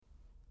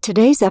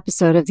Today's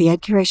episode of the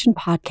EdCuration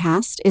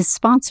podcast is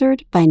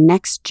sponsored by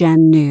NextGen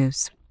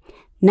News.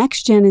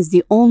 NextGen is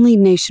the only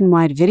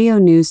nationwide video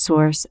news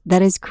source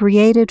that is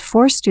created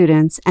for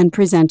students and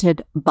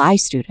presented by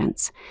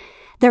students.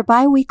 Their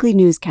bi-weekly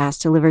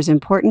newscast delivers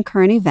important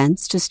current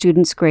events to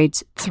students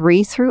grades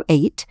 3 through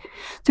 8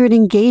 through an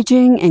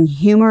engaging and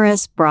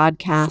humorous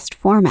broadcast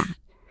format.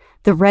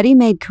 The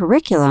ready-made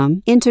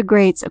curriculum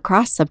integrates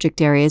across subject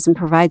areas and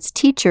provides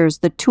teachers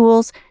the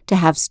tools to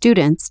have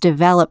students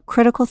develop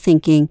critical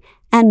thinking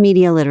and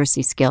media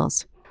literacy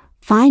skills.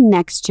 Find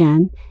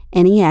NextGen,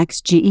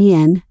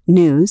 NEXGEN,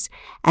 News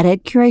at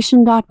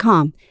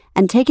edcuration.com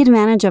and take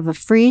advantage of a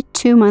free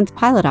 2-month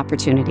pilot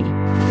opportunity.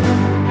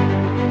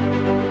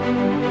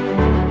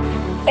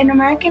 An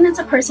American is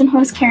a person who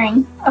is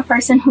caring, a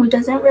person who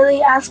doesn't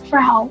really ask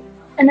for help,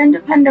 an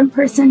independent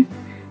person,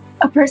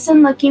 a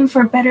person looking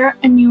for better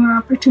and newer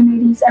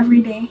opportunities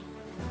every day.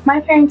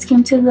 My parents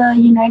came to the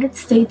United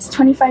States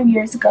 25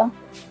 years ago,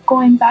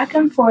 going back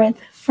and forth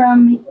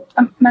from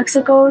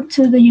Mexico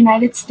to the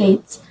United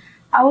States.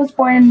 I was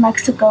born in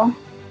Mexico,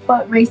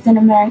 but raised in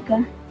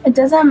America. It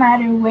doesn't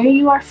matter where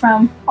you are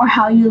from or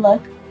how you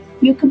look.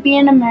 You could be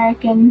an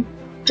American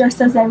just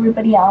as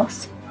everybody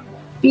else.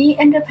 Be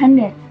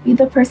independent. Be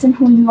the person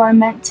who you are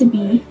meant to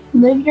be.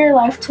 Live your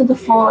life to the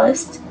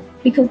fullest,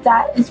 because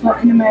that is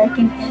what an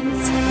American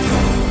is.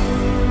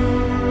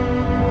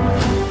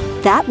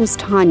 That was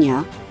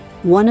Tanya,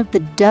 one of the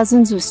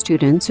dozens of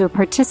students who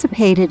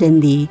participated in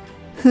the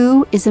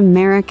Who is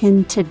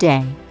American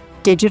Today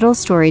digital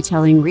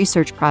storytelling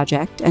research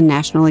project and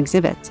national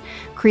exhibits,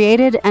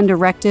 created and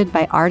directed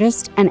by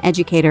artist and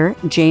educator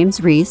James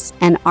Reese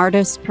and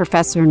artist,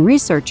 professor, and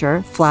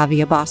researcher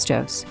Flavia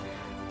Bastos.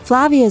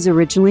 Flavia is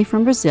originally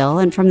from Brazil,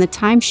 and from the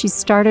time she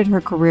started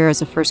her career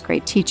as a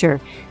first-grade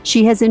teacher,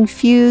 she has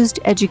infused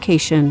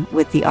education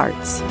with the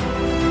arts.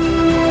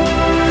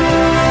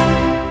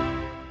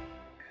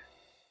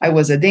 I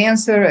was a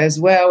dancer as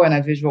well and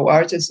a visual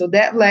artist, so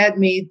that led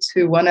me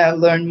to want to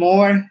learn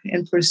more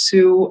and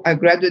pursue a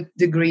graduate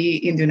degree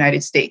in the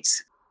United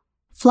States.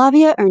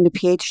 Flavia earned a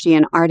PhD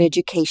in art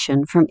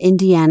education from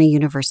Indiana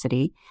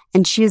University,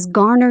 and she has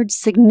garnered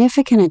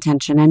significant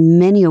attention and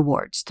many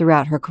awards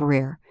throughout her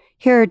career.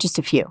 Here are just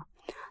a few.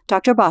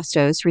 Dr.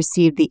 Bastos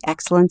received the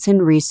Excellence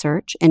in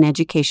Research and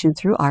Education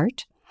Through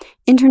Art,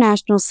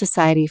 International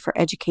Society for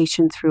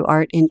Education Through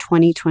Art in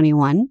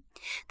 2021,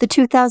 the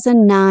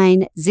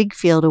 2009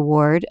 Ziegfeld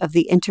Award of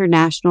the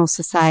International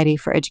Society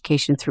for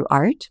Education Through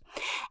Art,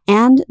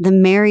 and the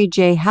Mary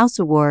J. House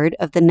Award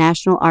of the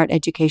National Art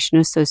Education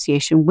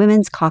Association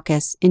Women's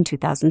Caucus in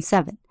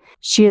 2007.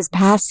 She is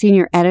past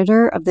senior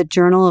editor of the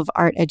Journal of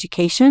Art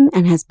Education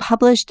and has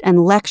published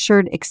and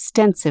lectured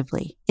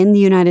extensively in the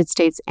United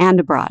States and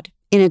abroad,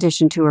 in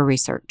addition to her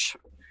research.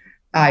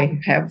 I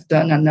have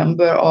done a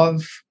number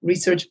of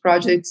research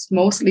projects,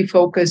 mostly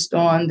focused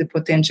on the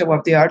potential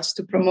of the arts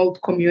to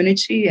promote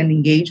community and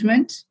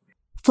engagement.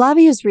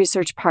 Flavia's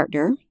research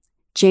partner,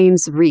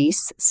 James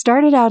Reese,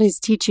 started out his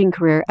teaching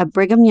career at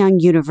Brigham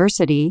Young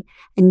University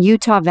and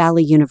Utah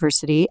Valley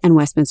University and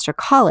Westminster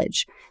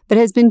College, but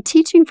has been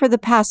teaching for the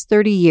past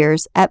 30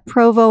 years at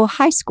Provo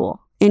High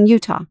School in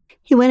Utah.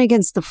 He went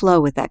against the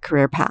flow with that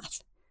career path.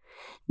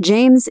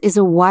 James is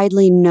a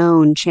widely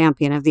known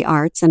champion of the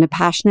arts and a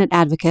passionate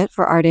advocate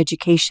for art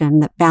education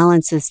that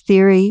balances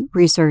theory,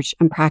 research,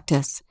 and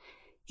practice.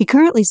 He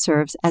currently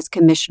serves as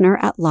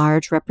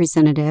Commissioner-at-Large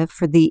Representative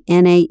for the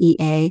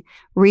NAEA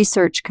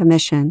Research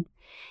Commission.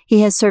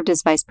 He has served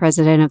as Vice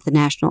President of the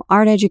National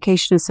Art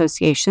Education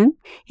Association.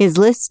 His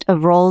list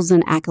of roles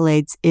and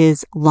accolades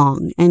is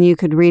long, and you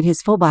could read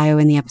his full bio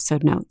in the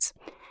episode notes.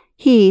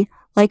 He,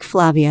 like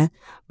Flavia,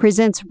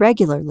 presents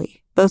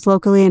regularly, both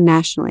locally and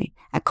nationally,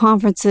 at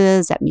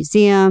conferences, at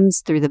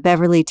museums, through the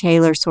Beverly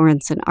Taylor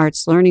Sorensen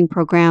Arts Learning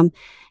Program,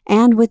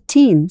 and with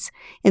teens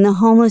in the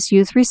Homeless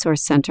Youth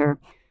Resource Center.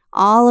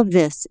 All of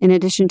this in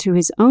addition to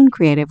his own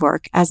creative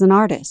work as an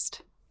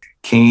artist.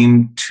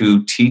 Came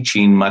to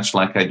teaching much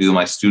like I do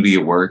my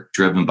studio work,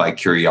 driven by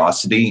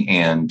curiosity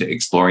and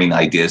exploring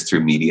ideas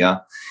through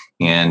media.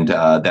 And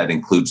that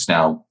includes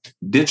now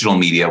digital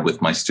media with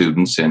my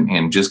students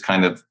and just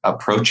kind of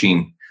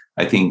approaching,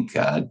 I think,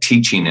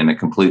 teaching in a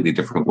completely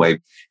different way.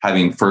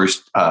 Having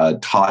first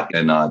taught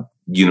in a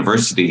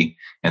university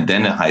and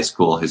then in high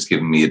school has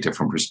given me a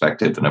different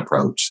perspective and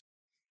approach.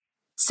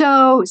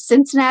 So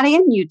Cincinnati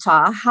and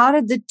Utah, how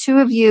did the two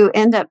of you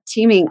end up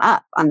teaming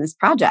up on this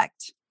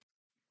project?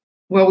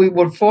 Well, we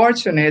were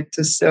fortunate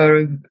to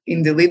serve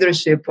in the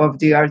leadership of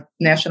the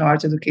National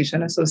Art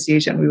Education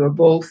Association. We were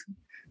both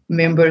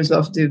members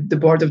of the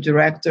board of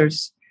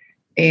directors,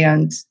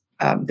 and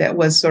that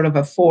was sort of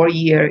a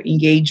 4-year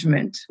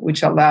engagement,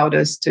 which allowed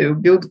us to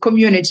build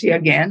community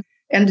again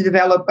and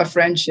develop a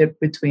friendship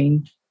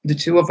between the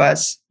two of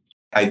us.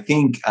 I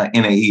think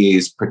NAEA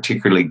is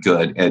particularly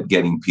good at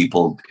getting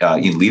people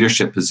in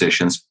leadership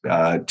positions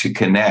to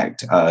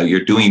connect.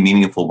 You're doing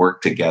meaningful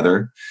work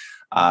together.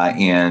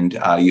 and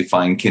you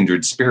find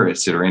kindred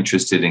spirits that are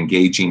interested in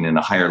engaging in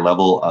a higher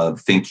level of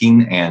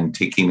thinking and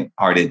taking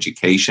art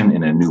education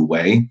in a new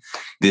way.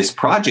 This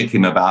project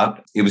came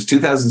about, it was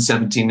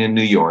 2017 in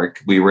New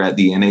York. We were at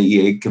the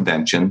NAEA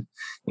convention,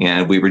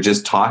 and we were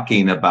just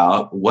talking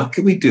about what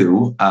could we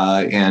do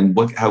and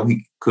how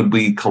could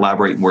we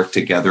collaborate and work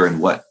together, and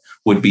what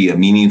would be a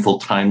meaningful,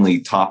 timely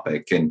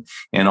topic. And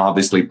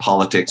obviously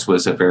politics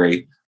was a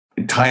very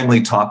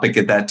timely topic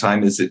at that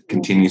time, as it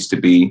continues to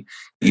be.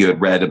 You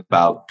had read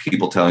about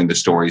people telling the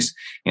stories,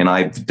 and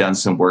I've done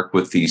some work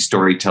with the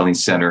Storytelling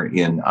Center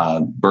in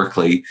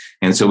Berkeley.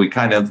 And so we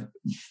kind of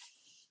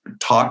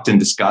talked and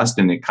discussed,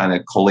 and it kind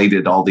of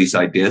collated all these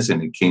ideas,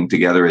 and it came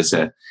together as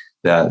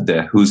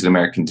the Who's an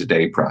American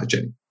Today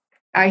project.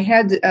 I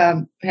had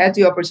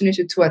the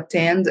opportunity to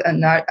attend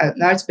an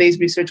arts-based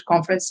research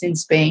conference in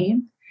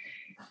Spain.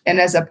 And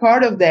as a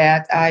part of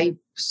that, I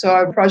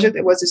saw a project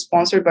that was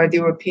sponsored by the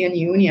European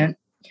Union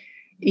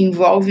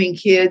involving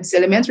kids,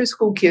 elementary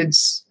school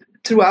kids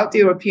throughout the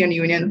European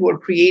Union, who are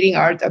creating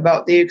art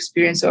about their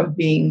experience of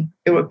being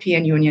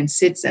European Union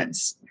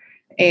citizens.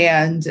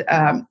 And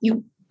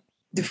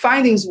the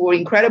findings were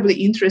incredibly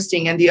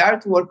interesting, and the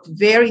artwork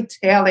very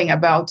telling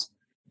about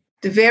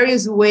the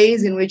various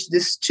ways in which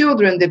these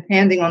children,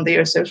 depending on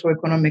their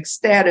socioeconomic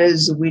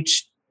status,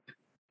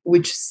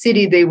 which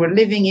city they were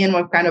living in,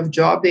 what kind of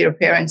job their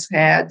parents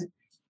had,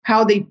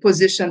 how they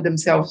positioned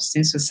themselves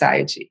in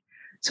society.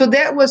 So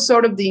that was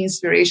sort of the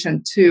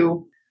inspiration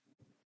too,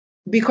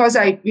 because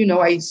I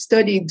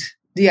studied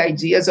the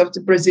ideas of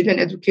the Brazilian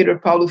educator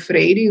Paulo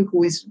Freire,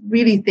 who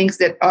really thinks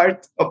that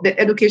that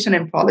education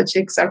and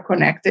politics are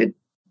connected.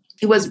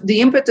 The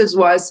impetus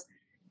was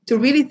to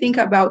really think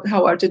about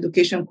how art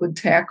education could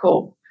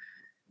tackle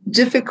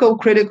difficult,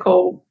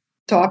 critical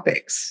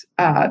topics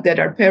that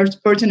are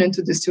pertinent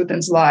to the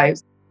students'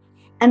 lives.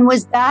 And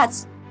was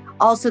that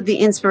also the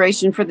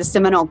inspiration for the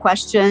seminal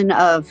question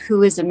of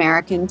who is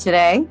American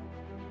today?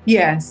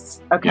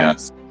 Yes. Okay.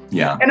 Yes.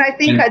 Yeah. And I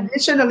think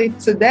additionally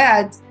to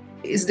that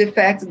is the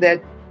fact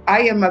that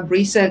I am a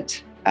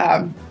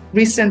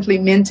recently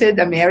minted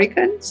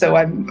American. So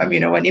I'm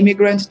an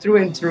immigrant through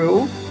and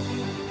through.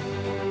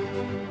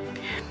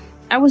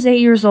 I was 8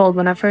 years old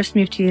when I first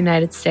moved to the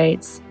United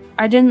States.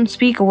 I didn't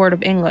speak a word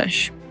of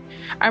English.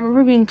 I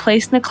remember being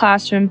placed in a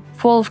classroom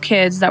full of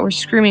kids that were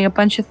screaming a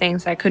bunch of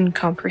things I couldn't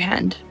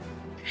comprehend.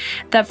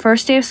 That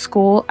first day of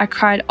school, I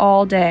cried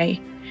all day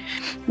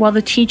while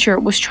the teacher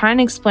was trying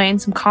to explain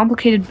some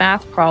complicated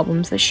math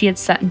problems that she had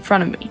set in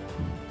front of me.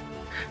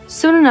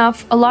 Soon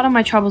enough, a lot of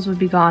my troubles would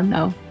be gone,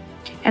 though,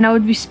 and I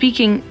would be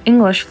speaking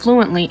English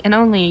fluently in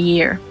only a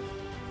year.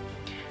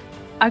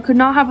 I could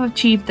not have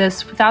achieved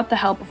this without the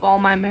help of all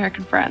my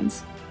American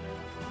friends.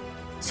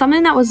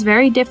 Something that was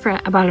very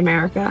different about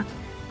America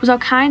was how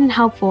kind and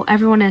helpful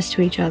everyone is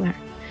to each other.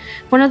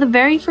 One of the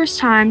very first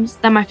times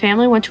that my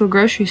family went to a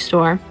grocery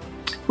store,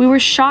 we were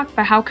shocked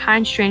by how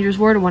kind strangers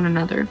were to one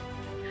another.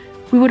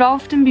 We would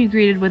often be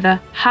greeted with a,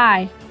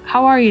 "Hi,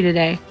 how are you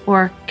today?"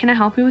 or "Can I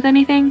help you with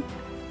anything?"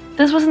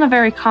 This wasn't a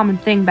very common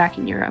thing back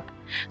in Europe,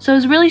 so it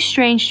was really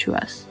strange to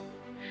us.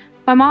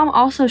 My mom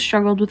also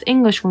struggled with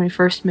English when we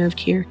first moved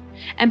here,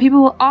 and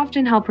people will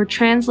often help her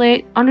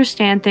translate,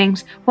 understand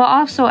things, while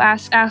also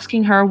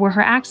asking her where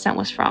her accent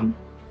was from.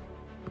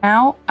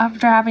 Now,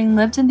 after having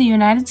lived in the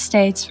United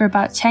States for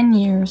about 10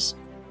 years,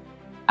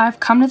 I've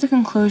come to the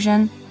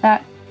conclusion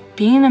that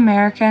being an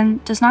American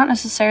does not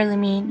necessarily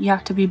mean you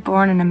have to be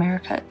born in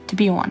America to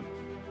be one.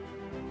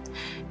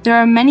 There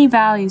are many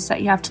values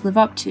that you have to live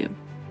up to.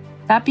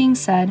 That being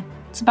said,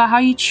 it's about how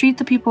you treat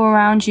the people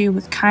around you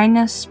with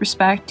kindness,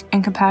 respect,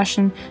 and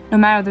compassion, no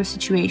matter their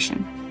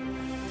situation.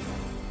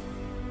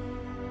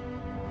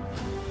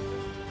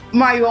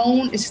 My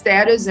own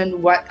status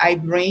and what I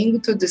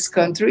bring to this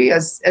country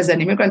as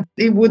an immigrant,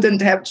 it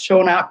wouldn't have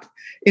shown up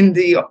in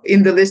the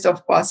list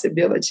of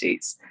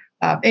possibilities.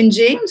 And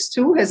James,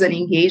 too, has an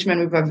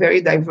engagement with a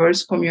very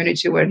diverse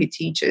community where he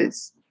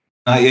teaches.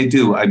 I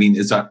do. I mean,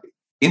 it's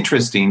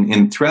interesting.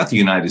 And throughout the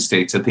United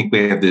States, I think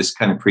we have this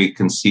kind of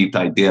preconceived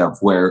idea of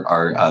where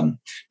our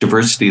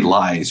diversity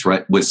lies,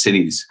 right, with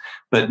cities.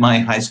 But my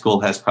high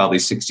school has probably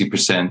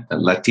 60%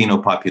 Latino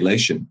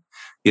population,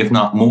 if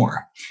not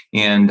more.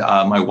 And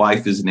my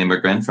wife is an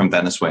immigrant from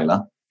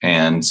Venezuela.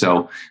 And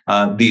so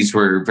these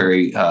were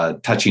very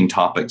touching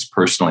topics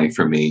personally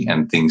for me,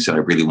 and things that I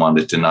really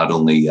wanted to not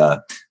only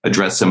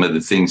address some of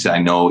the things I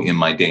know in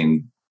my day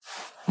in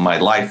my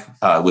life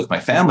with my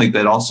family,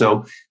 but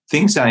also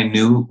things I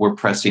knew were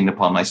pressing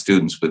upon my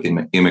students with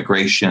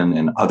immigration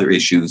and other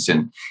issues,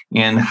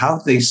 and how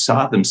they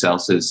saw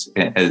themselves as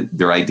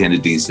their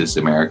identities as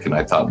American.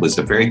 I thought was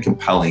a very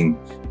compelling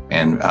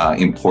and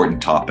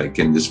important topic.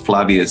 And as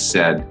Flavia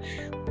said,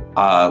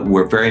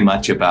 we're very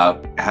much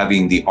about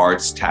having the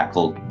arts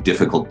tackle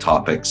difficult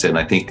topics. And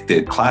I think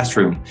the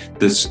classroom,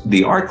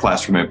 the art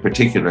classroom in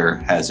particular,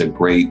 has a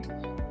great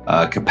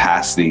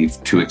capacity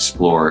to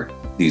explore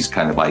these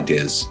kind of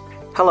ideas.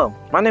 Hello,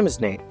 my name is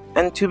Nate.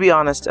 And to be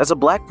honest, as a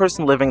Black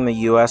person living in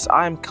the US,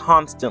 I am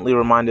constantly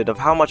reminded of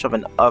how much of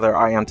an other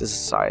I am to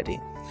society.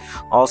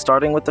 all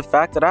starting with the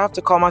fact that I have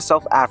to call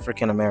myself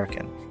African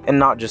American and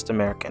not just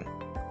American.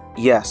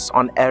 Yes,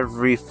 on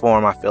every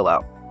form I fill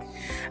out.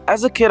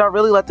 As a kid, I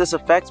really let this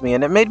affect me,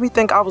 and it made me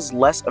think I was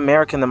less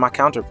American than my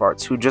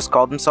counterparts who just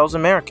called themselves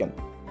American.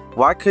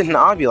 Why couldn't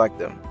I be like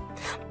them?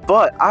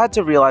 But I had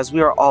to realize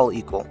we are all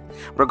equal,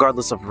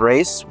 regardless of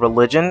race,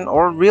 religion,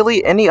 or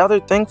really any other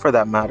thing for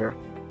that matter.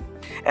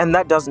 And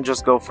that doesn't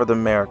just go for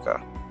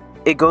America.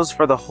 It goes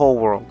for the whole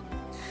world.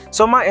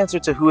 So my answer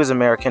to who is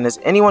American is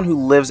anyone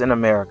who lives in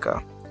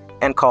America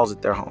and calls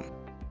it their home.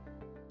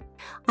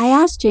 I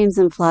asked James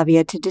and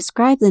Flavia to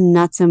describe the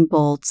nuts and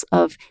bolts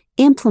of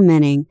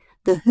implementing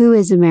the Who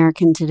is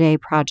American Today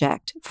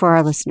project for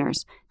our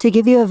listeners, to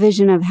give you a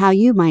vision of how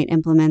you might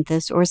implement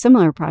this or a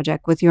similar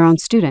project with your own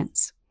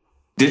students.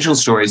 Digital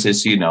stories,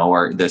 as you know,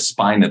 are the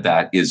spine of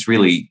that is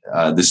really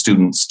the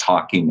students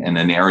talking and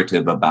a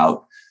narrative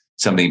about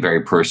something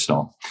very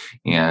personal,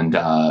 and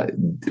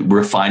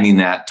refining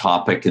that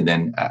topic and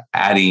then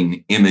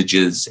adding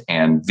images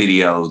and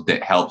video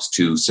that helps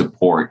to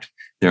support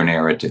their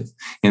narrative.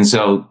 And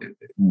so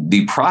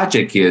the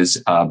project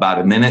is about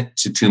 1 minute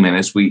to 2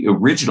 minutes. We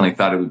originally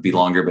thought it would be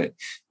longer, but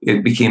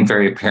it became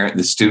very apparent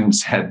the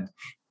students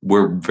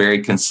were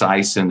very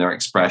concise in their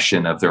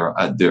expression of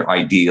their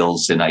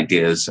ideals and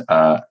ideas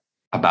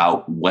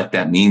about what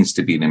that means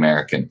to be an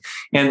American.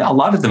 And a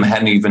lot of them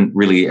hadn't even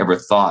really ever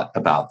thought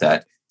about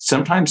that.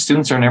 Sometimes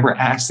students are never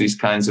asked these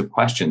kinds of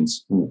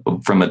questions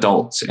from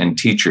adults and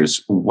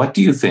teachers. What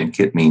do you think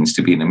it means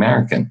to be an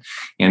American?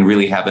 And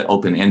really have it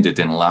open-ended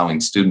and allowing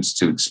students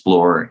to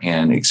explore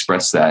and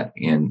express that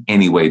in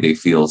any way they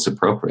feel is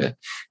appropriate.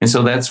 And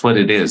so that's what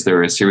it is. There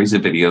are a series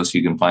of videos.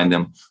 You can find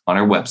them on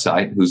our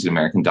website,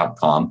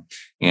 who'samerican.com.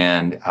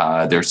 And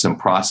there's some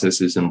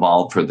processes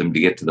involved for them to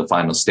get to the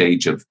final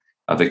stage of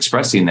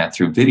expressing that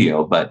through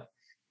video. But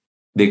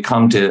they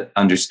come to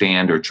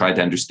understand or try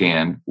to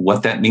understand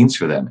what that means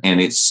for them.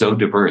 And it's so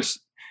diverse,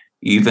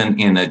 even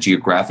in a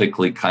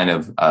geographically kind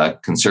of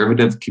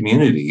conservative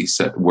communities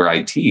where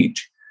I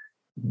teach,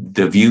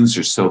 the views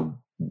are so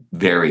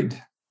varied.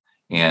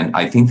 And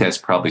I think that's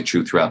probably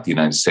true throughout the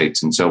United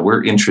States. And so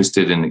we're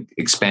interested in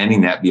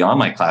expanding that beyond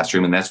my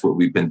classroom. And that's what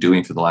we've been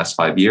doing for the last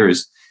 5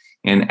 years,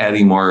 and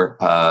adding more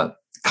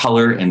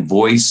color and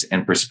voice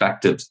and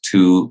perspective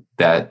to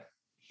that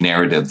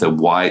narrative,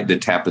 the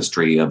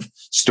tapestry of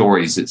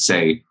stories that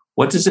say,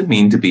 what does it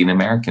mean to be an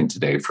American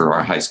today for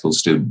our high school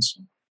students?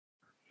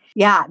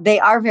 Yeah, they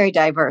are very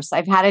diverse.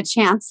 I've had a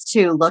chance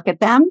to look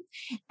at them,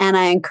 and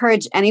I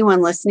encourage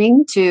anyone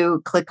listening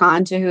to click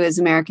on to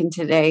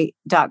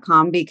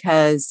whoisamericantoday.com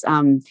because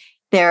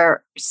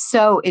they're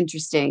so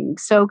interesting,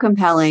 so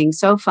compelling,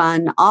 so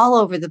fun, all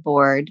over the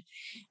board.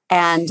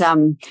 And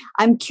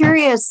I'm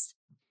curious,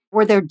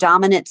 were there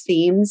dominant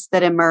themes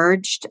that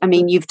emerged? I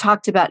mean, you've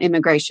talked about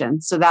immigration,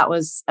 so that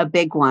was a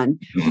big one.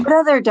 Mm-hmm. What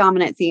other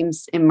dominant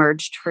themes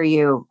emerged for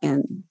you?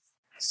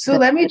 So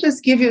let me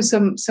just give you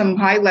some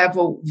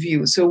high-level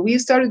view. So we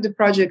started the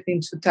project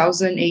in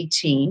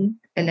 2018,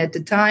 and at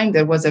the time,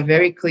 there was a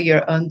very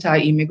clear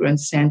anti-immigrant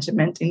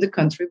sentiment in the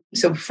country.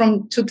 So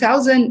from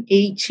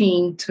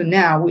 2018 to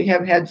now, we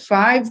have had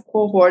 5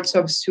 cohorts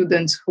of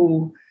students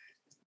who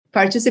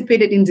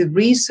participated in the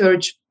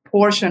research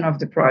portion of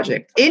the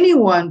project.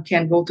 Anyone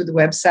can go to the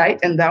website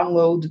and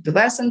download the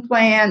lesson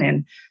plan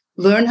and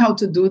learn how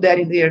to do that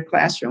in their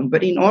classroom.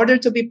 But in order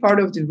to be part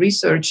of the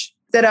research,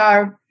 there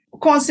are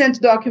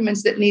consent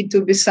documents that need to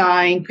be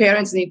signed,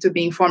 parents need to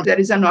be informed. That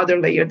is another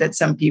layer that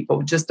some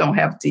people just don't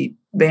have the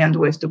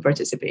bandwidth to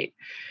participate.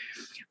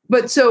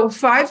 But so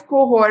 5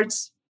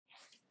 cohorts,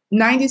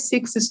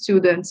 96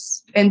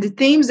 students, and the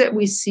themes that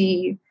we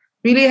see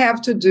really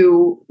have to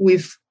do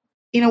with,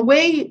 in a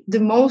way, the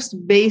most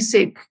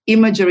basic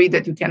imagery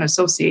that you can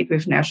associate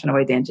with national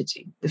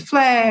identity. The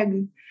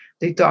flag,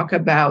 they talk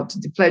about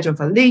the Pledge of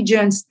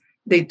Allegiance,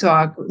 they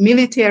talk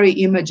military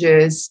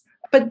images,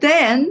 but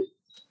then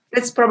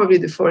that's probably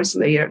the first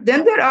layer.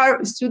 Then there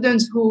are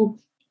students who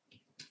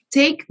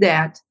take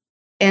that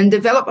and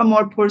develop a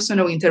more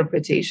personal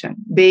interpretation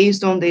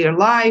based on their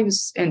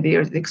lives and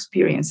their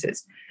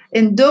experiences.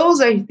 And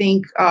those, I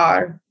think,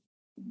 are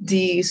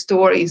the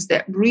stories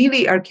that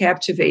really are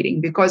captivating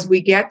because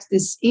we get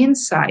this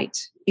insight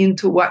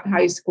into what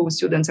high school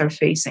students are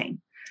facing.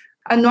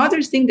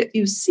 Another thing that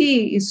you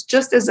see is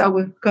just as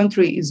our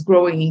country is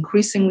growing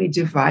increasingly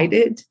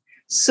divided,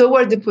 so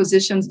are the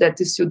positions that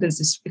the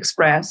students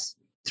express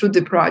through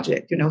the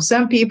project. You know,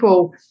 some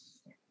people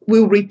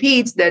will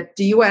repeat that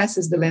the U.S.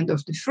 is the land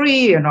of the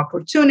free and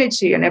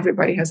opportunity and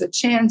everybody has a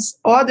chance.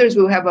 Others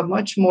will have a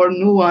much more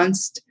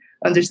nuanced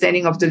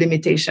understanding of the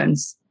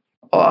limitations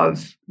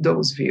of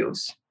those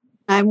views.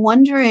 I'm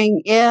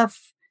wondering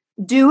if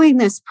doing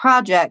this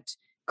project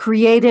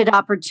created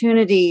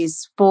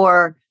opportunities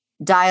for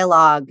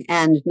dialogue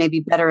and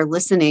maybe better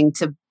listening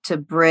to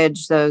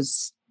bridge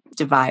those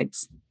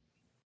divides.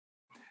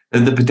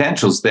 The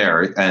potential's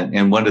there.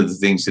 And one of the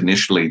things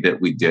initially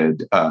that we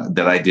did,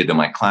 that I did in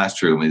my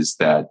classroom, is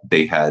that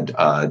they had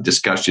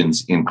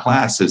discussions in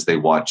class as they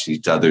watched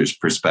each other's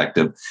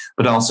perspective,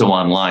 but also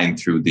online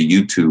through the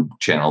YouTube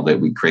channel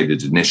that we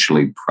created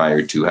initially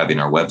prior to having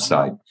our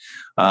website.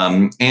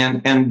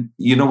 And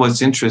you know,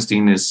 what's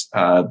interesting is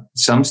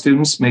some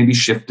students maybe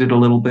shifted a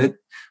little bit,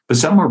 but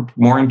some were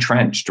more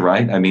entrenched,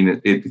 right? I mean,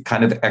 it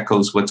kind of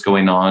echoes what's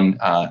going on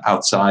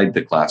outside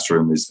the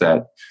classroom, is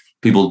that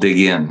people dig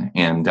in.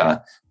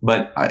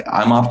 But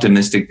I'm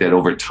optimistic that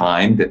over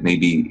time that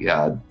maybe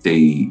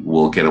they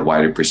will get a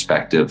wider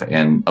perspective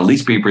and at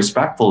least be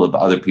respectful of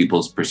other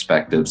people's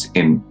perspectives,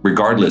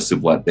 regardless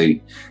of what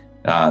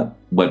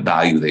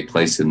value they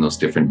place in those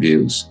different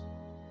views.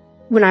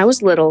 When I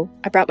was little,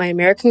 I brought my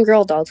American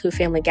Girl doll to a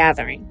family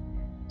gathering.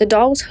 The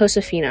doll was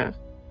Josefina,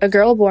 a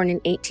girl born in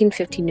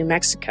 1850 New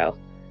Mexico.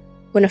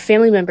 When a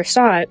family member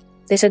saw it,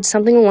 they said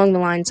something along the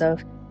lines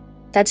of,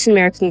 "That's an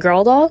American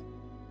Girl doll?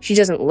 She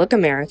doesn't look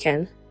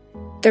American."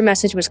 Their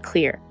message was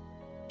clear.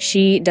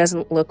 She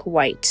doesn't look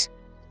white.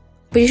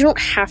 But you don't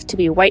have to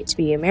be white to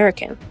be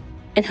American.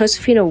 And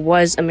Josefina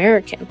was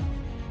American.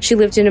 She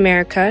lived in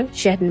America,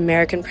 she had an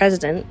American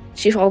president,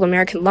 she followed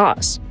American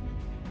laws.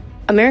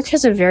 America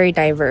is a very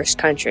diverse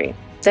country.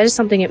 That is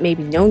something it may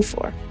be known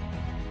for.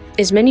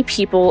 Is many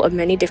people of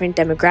many different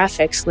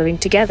demographics living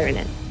together in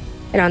it.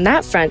 And on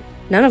that front,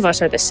 none of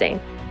us are the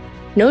same.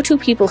 No two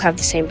people have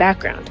the same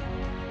background.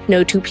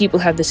 No two people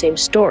have the same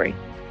story.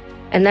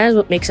 And that is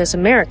what makes us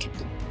American.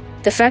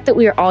 The fact that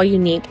we are all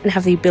unique and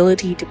have the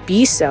ability to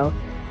be so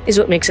is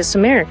what makes us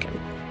American.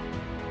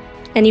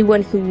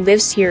 Anyone who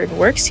lives here and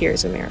works here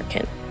is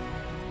American.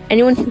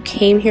 Anyone who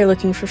came here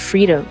looking for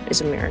freedom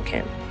is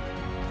American.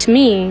 To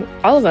me,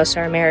 all of us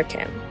are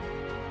American.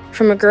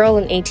 From a girl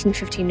in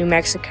 1850 New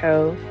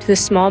Mexico to the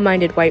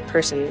small-minded white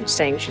person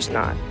saying she's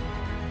not.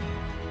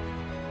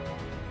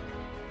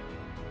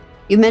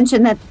 You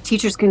mentioned that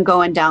teachers can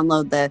go and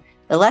download the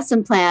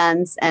lesson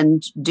plans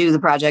and do the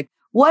project.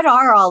 What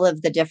are all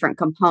of the different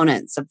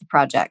components of the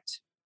project?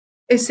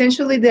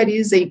 Essentially, there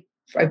is a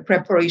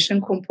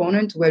preparation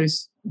component where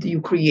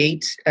you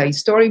create a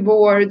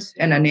storyboard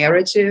and a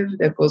narrative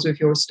that goes with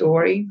your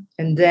story.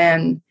 And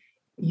then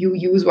you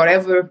use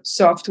whatever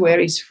software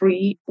is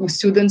free.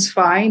 Students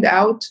find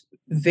out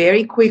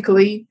very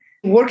quickly.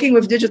 Working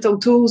with digital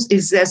tools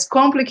is as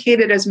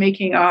complicated as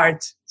making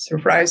art.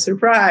 Surprise,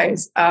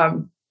 surprise.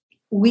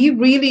 We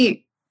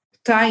really,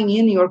 tying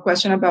in your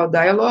question about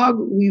dialogue,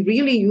 we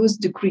really use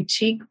the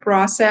critique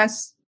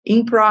process,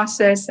 in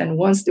process, and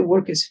once the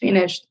work is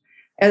finished,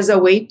 as a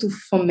way to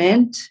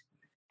foment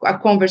a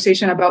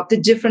conversation about the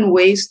different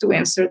ways to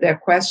answer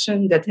that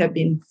question that have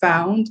been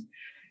found.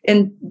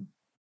 And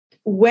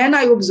when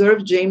I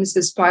observed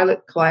James's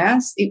pilot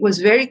class, it was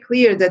very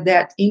clear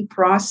that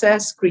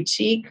in-process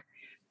critique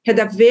had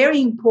a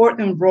very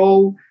important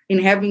role in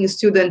having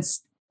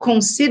students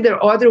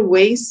consider other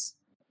ways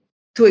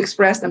to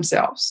express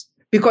themselves,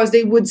 because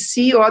they would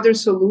see other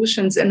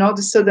solutions and all of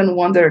a sudden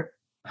wonder,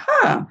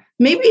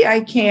 maybe I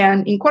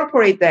can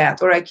incorporate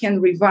that, or I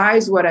can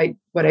revise what I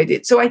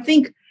did. So I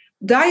think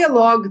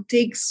dialogue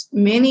takes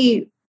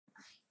many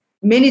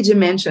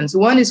dimensions.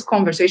 One is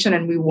conversation,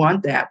 and we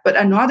want that. But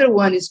another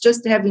one is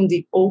just having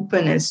the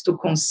openness to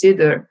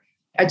consider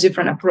a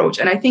different approach.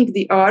 And I think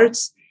the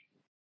arts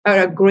are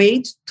a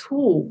great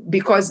tool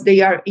because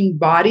they are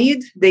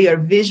embodied, they are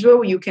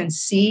visual, you can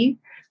see,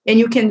 and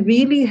you can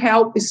really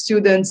help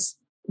students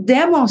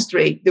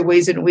demonstrate the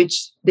ways in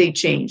which they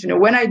change.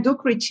 When I do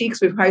critiques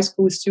with high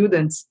school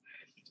students,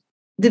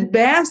 the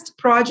best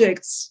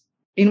projects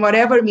in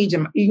whatever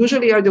medium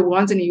usually are the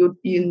ones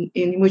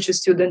in which the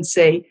students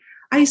say,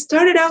 I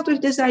started out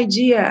with this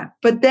idea,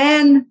 but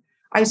then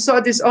I saw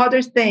this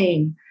other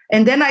thing,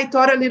 and then I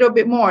thought a little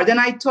bit more. Then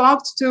I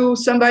talked to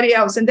somebody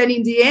else, and then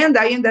in the end,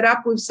 I ended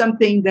up with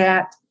something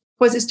that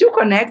was still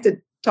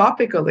connected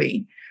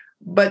topically,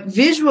 but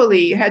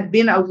visually had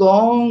been a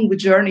long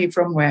journey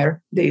from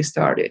where they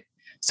started.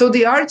 So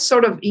the arts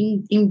sort of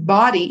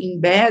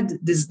embed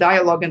this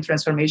dialogue and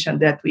transformation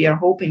that we are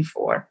hoping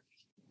for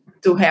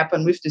to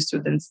happen with the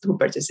students who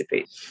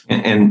participate.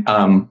 And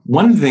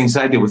one of the things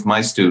I did with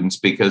my students,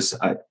 because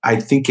I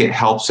think it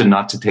helps them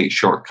not to take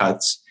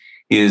shortcuts,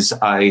 is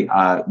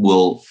I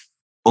will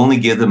only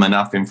give them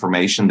enough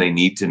information they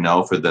need to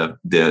know for the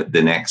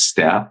next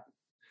step.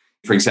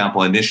 For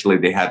example, initially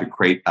they had to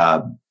create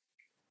a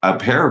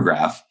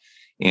paragraph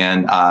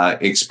and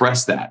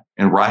express that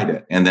and write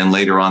it. And then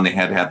later on, they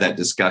had to have that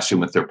discussion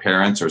with their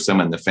parents or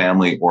someone in the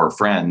family or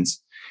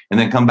friends, and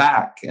then come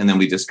back. And then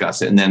we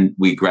discuss it. And then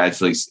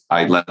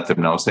I let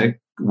them know, say,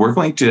 we're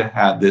going to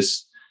have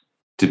this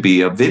to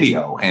be a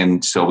video.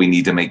 And so we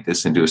need to make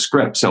this into a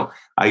script. So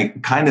I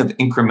kind of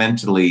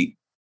incrementally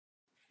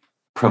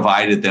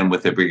provided them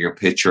with a bigger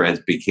picture as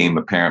became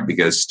apparent,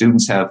 because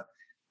students have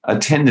a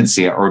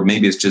tendency, or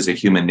maybe it's just a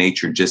human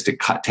nature, just to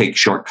take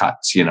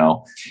shortcuts,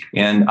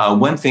 And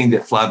one thing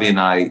that Flavia and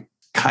I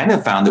kind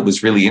of found that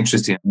was really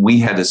interesting. We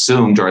had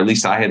assumed, or at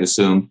least I had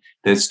assumed,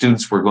 that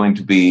students were going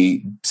to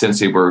be, since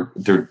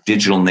they're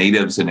digital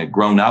natives and had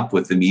grown up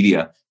with the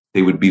media,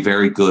 they would be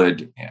very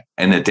good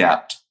and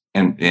adept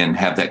and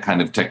have that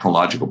kind of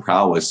technological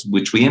prowess,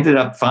 which we ended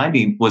up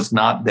finding was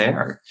not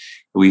there.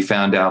 We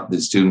found out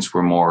that students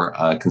were more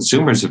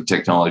consumers of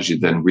technology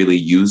than really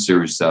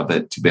users of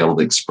it to be able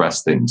to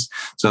express things.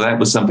 So that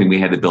was something we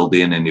had to build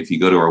in. And if you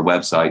go to our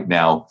website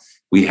now,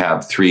 we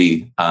have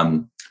 3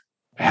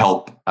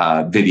 help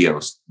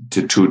videos,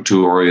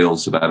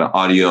 tutorials about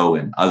audio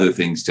and other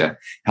things to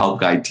help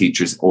guide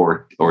teachers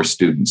or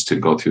students to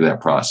go through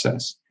that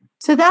process.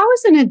 So that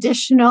was an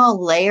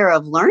additional layer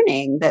of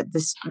learning that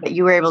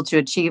you were able to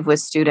achieve with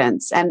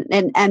students,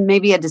 and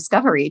maybe a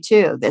discovery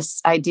too.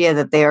 This idea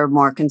that they are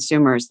more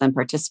consumers than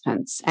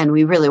participants, and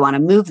we really want to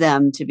move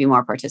them to be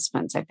more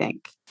participants, I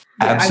think.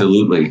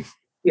 Absolutely.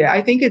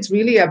 I think it's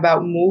really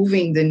about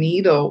moving the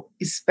needle,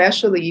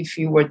 especially if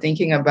you were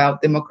thinking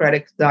about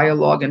democratic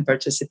dialogue and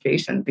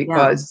participation,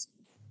 because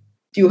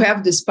you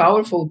have this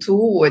powerful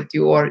tool at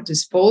your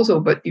disposal,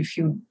 but if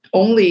you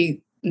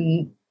only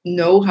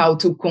know how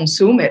to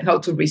consume it, how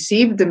to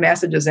receive the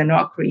messages and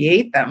not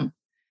create them.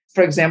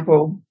 For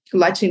example,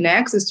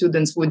 Latinx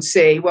students would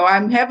say, well,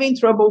 I'm having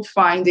trouble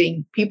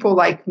finding people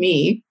like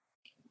me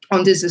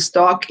on this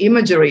stock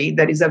imagery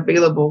that is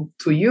available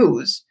to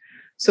use.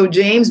 So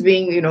James,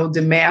 being,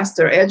 the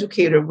master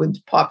educator, would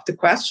pop the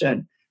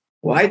question,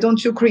 why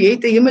don't you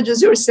create the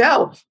images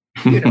yourself?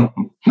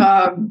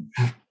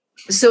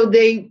 So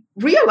they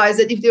realized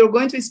that if they were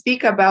going to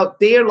speak about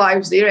their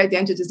lives, their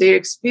identities, their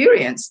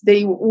experience,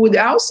 they would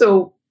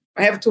also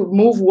have to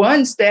move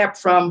one step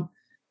from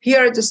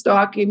here are the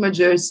stock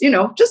images,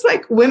 just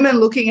like women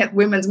looking at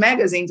women's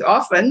magazines.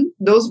 Often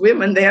those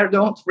women there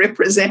don't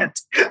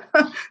represent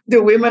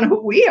the women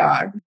who we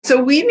are.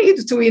 So we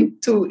need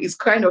to is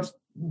kind of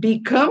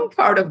become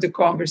part of the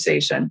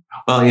conversation.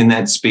 Well, and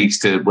that speaks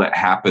to what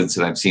happens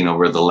that I've seen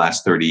over the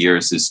last 30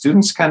 years is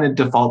students kind of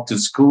default to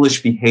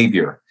schoolish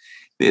behavior.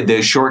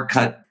 The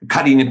shortcut,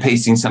 cutting and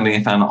pasting something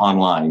they found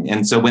online.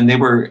 And so when they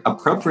were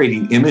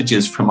appropriating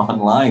images from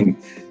online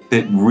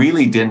that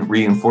really didn't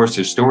reinforce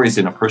their stories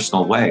in a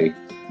personal way,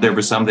 there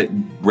were some that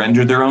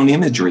rendered their own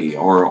imagery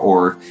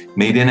or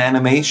made an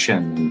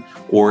animation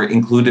or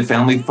included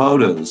family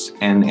photos.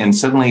 And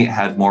suddenly it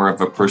had more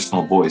of a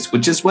personal voice,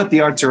 which is what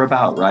the arts are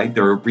about, right?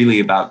 They're really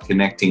about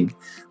connecting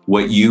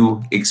what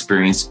you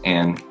experience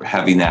and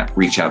having that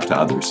reach out to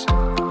others.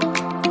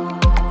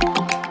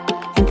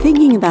 And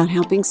thinking about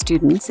helping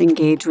students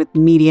engage with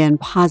media in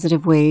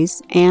positive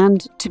ways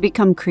and to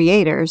become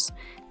creators,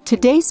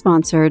 today's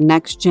sponsor,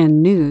 NextGen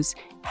News,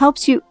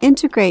 helps you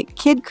integrate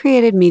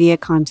kid-created media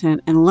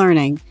content and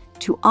learning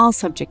to all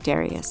subject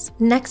areas.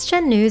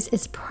 NextGen News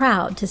is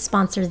proud to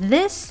sponsor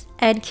this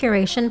Ed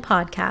Curation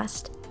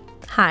podcast.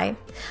 Hi,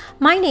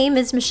 my name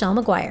is Michelle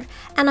McGuire,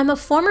 and I'm a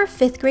former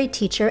 5th grade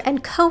teacher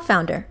and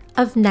co-founder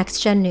of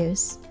NextGen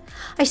News.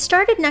 I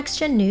started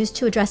NextGen News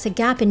to address a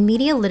gap in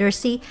media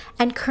literacy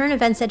and current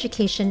events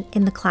education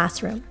in the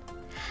classroom.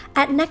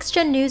 At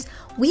NextGen News,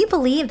 we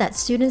believe that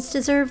students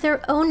deserve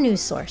their own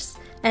news source,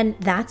 and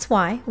that's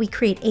why we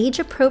create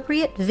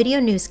age-appropriate video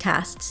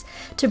newscasts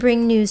to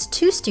bring news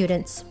to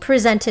students,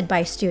 presented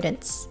by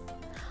students.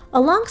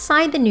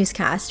 Alongside the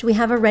newscast, we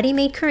have a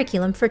ready-made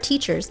curriculum for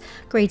teachers,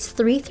 grades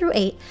 3 through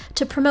 8,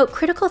 to promote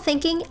critical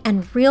thinking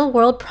and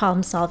real-world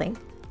problem solving.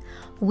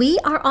 We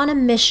are on a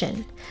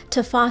mission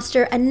to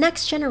foster a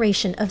next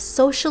generation of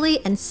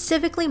socially and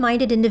civically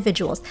minded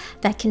individuals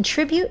that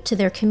contribute to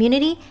their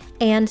community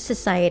and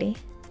society.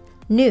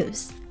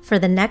 News for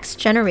the next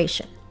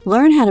generation.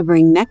 Learn how to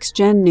bring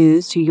NextGen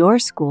News to your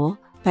school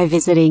by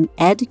visiting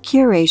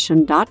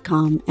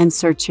edcuration.com and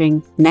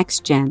searching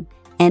NextGen,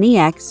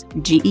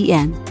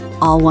 NEXGEN,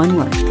 all one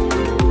word.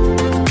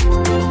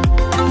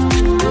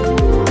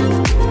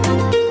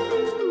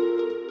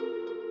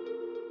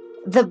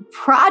 The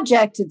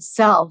project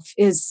itself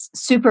is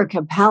super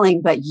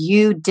compelling, but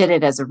you did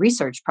it as a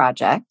research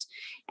project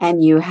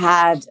and you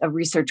had a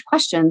research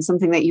question,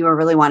 something that you were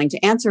really wanting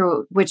to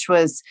answer, which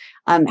was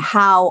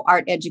how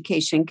art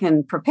education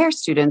can prepare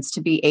students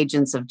to be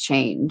agents of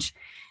change.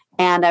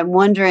 And I'm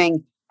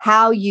wondering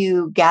how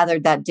you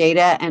gathered that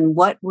data and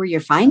what were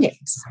your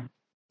findings?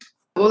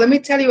 Well, let me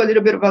tell you a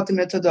little bit about the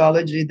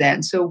methodology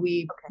then.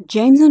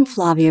 James and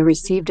Flavia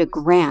received a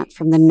grant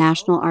from the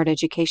National Art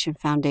Education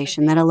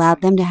Foundation that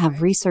allowed them to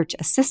have research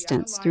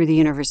assistants through the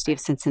University of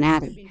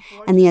Cincinnati.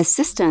 And the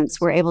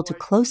assistants were able to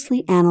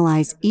closely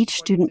analyze each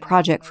student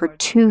project for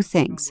 2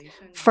 things.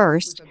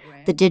 First,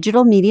 the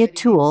digital media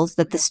tools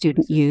that the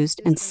student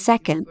used, and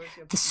second,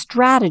 the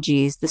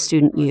strategies the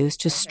student used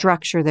to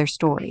structure their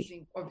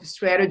story.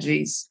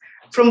 Strategies,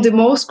 from the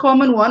most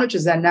common one, which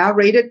is a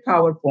narrated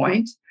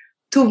PowerPoint,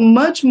 to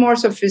much more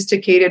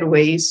sophisticated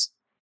ways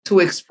to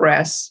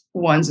express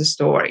one's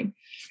story.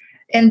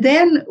 And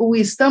then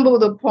we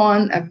stumbled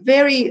upon a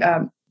very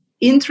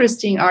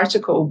interesting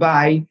article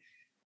by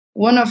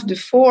one of the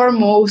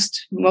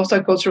foremost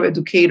multicultural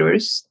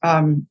educators,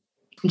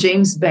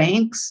 James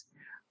Banks,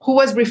 who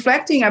was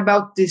reflecting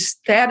about the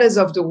status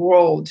of the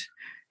world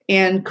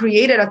and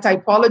created a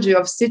typology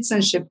of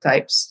citizenship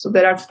types. So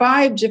there are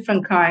 5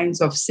 different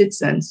kinds of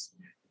citizens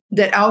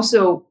that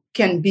also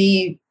can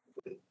be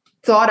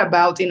thought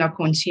about in a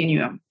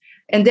continuum.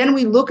 And then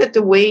we look at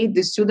the way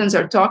the students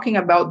are talking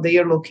about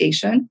their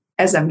location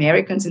as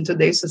Americans in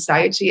today's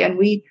society, and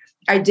we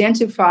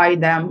identify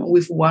them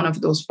with one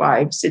of those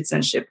 5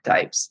 citizenship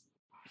types.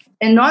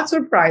 And not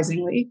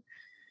surprisingly,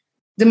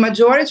 the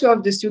majority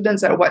of the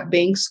students are what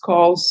Banks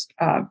calls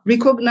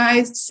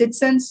recognized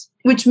citizens,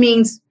 which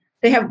means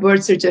they have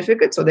birth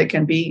certificates, so they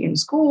can be in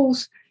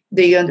schools,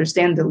 they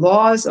understand the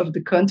laws of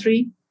the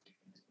country.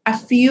 A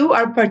few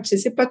are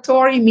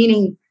participatory,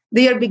 meaning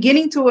they are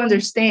beginning to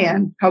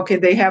understand how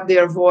can they have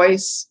their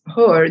voice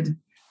heard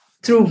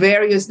through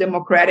various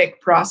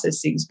democratic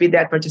processes, be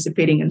that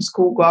participating in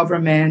school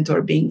government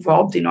or being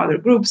involved in other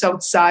groups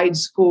outside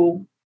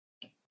school.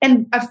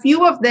 And a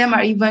few of them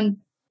are even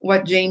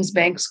what James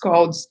Banks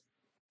calls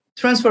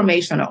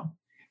transformational,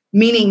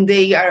 meaning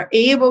they are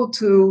able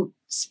to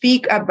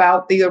speak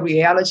about their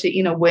reality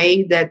in a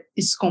way that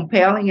is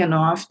compelling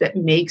enough that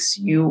makes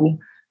you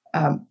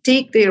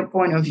take their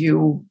point of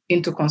view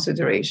into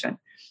consideration.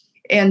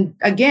 And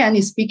again,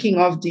 speaking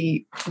of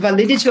the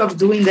validity of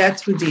doing that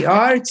through the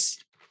arts,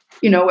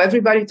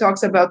 everybody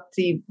talks about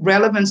the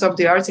relevance of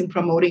the arts in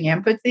promoting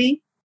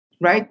empathy,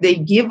 right? They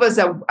give us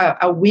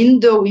a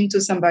window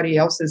into somebody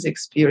else's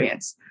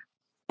experience.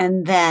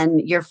 And then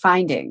your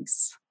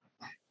findings.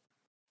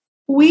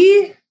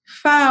 We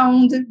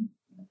found,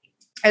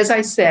 as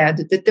I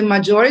said, that the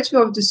majority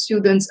of the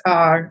students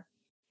are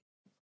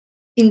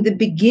in the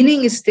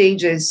beginning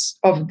stages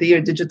of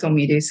their digital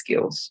media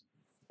skills.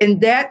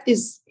 And that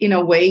is, in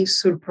a way,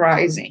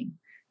 surprising,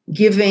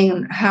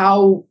 given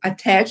how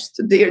attached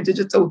to their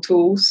digital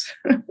tools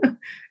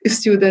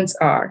students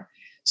are.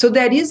 So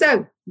that is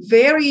a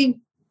very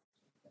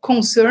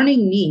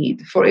concerning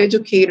need for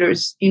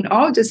educators in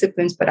all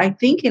disciplines, but I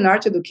think in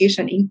art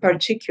education in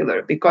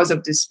particular, because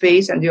of the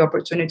space and the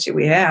opportunity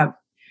we have,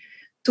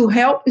 to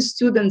help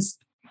students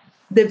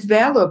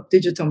develop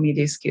digital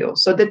media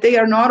skills so that they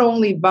are not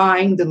only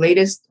buying the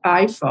latest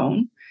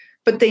iPhone,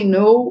 but they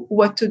know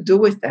what to do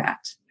with that.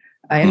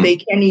 And they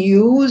can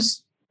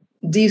use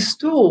these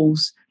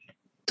tools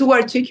to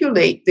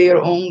articulate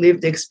their own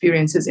lived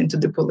experiences into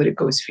the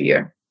political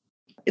sphere.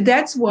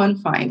 That's one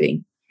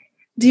finding.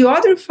 The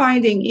other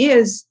finding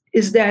is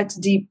that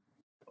the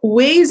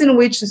ways in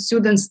which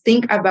students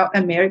think about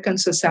American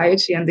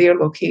society and their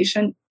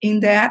location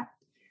in that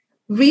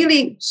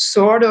really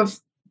sort of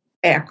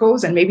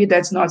echoes, and maybe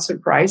that's not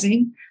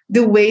surprising,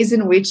 the ways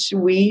in which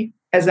we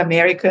as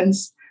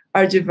Americans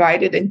are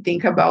divided and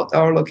think about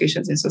our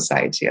locations in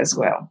society as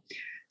well.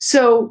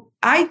 So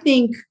I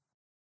think,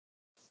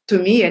 to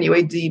me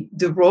anyway,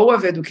 the role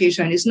of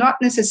education is not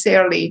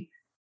necessarily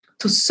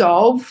to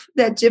solve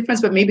that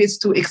difference, but maybe it's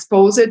to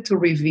expose it, to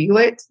reveal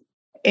it,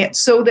 and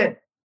so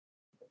that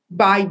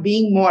by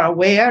being more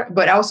aware,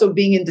 but also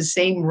being in the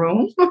same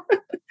room,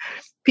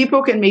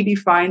 people can maybe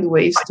find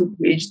ways to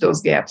bridge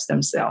those gaps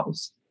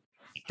themselves.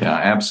 Yeah,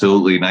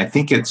 absolutely. And I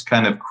think it's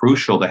kind of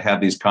crucial to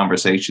have these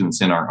conversations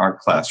in our art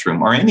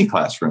classroom or any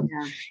classroom.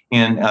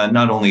 And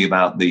not only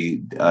about the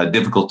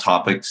difficult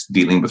topics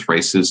dealing with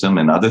racism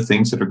and other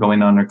things that are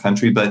going on in our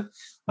country, but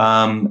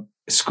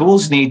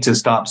schools need to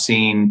stop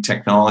seeing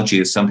technology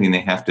as something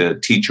they have to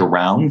teach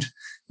around,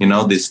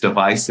 this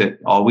device that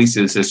always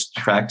is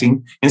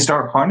distracting, and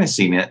start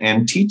harnessing it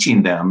and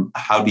teaching them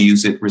how to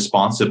use it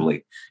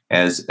responsibly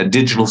as a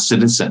digital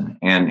citizen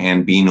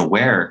and being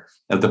aware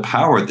of the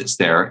power that's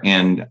there.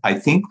 And I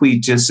think we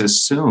just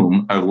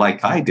assume, or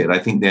like I did, I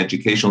think the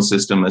educational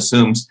system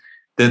assumes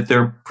that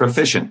they're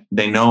proficient.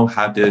 They know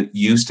how to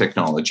use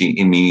technology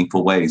in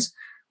meaningful ways.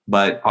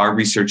 But our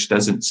research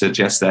doesn't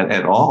suggest that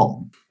at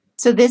all.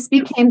 So this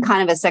became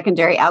kind of a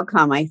secondary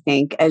outcome, I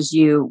think, as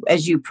you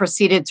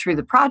proceeded through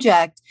the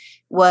project,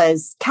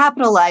 was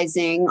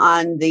capitalizing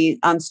on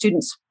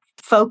students'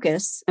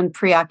 focus and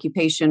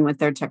preoccupation with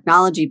their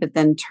technology, but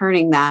then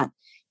turning that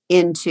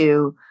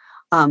into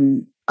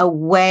a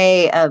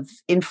way of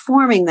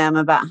informing them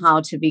about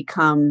how to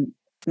become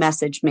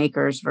message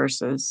makers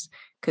versus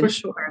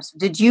consumers.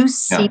 Did you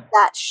see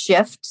that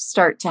shift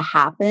start to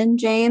happen,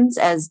 James,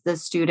 as the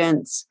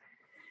students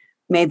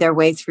made their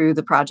way through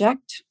the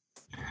project?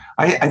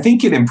 I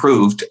think it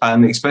improved,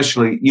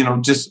 especially,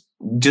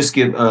 just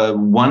give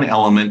one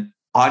element.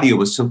 Audio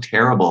was so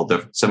terrible,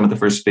 some of the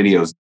first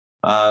videos,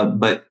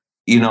 but,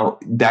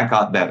 that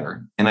got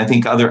better. And I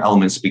think other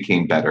elements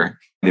became better.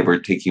 They were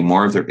taking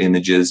more of their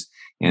images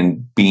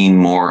and being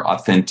more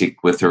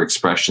authentic with their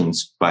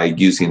expressions by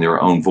using their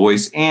own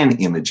voice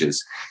and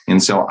images.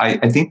 And so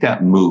I think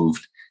that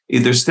moved.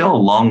 There's still a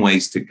long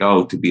ways to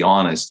go, to be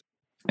honest.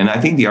 And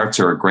I think the arts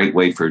are a great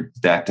way for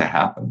that to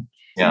happen.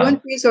 Yeah. One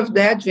piece of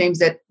that, James,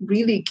 that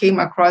really came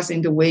across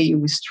in the way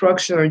you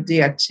structure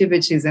the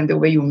activities and the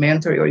way you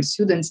mentor your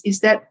students is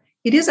that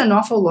it is an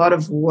awful lot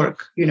of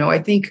work. I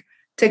think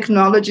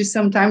technology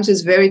sometimes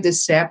is very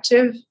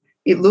deceptive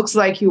it looks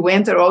like you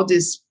enter all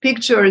these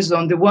pictures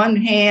on the one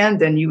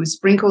hand and you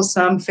sprinkle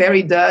some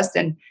fairy dust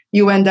and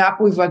you end up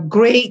with a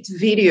great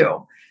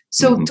video.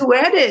 So to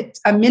edit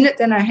 1.5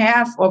 minutes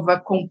of a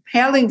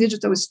compelling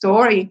digital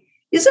story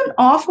is an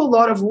awful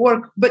lot of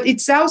work, but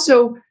it's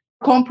also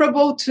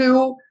comparable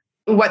to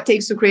what it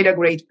takes to create a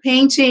great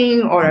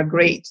painting or a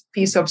great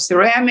piece of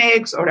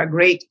ceramics or a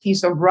great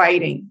piece of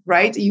writing,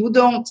 right? You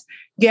don't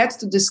get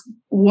to this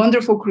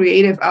wonderful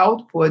creative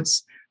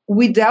outputs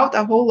without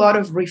a whole lot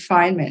of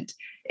refinement.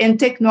 And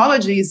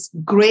technology is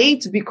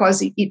great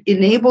because it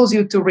enables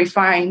you to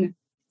refine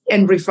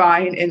and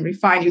refine and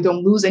refine. You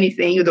don't lose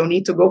anything. You don't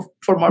need to go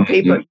for more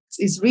paper.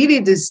 It's really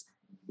this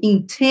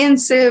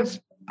intensive,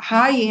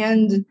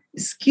 high-end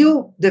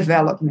skill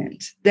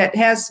development that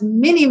has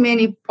many,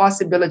 many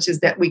possibilities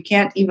that we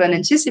can't even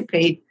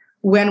anticipate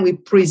when we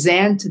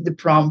present the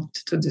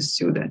prompt to the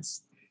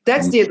students.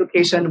 That's the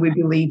education we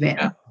believe in.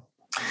 Yeah.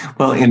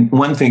 Well, and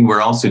one thing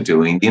we're also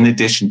doing, in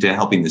addition to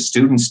helping the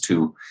students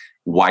to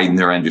widen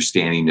their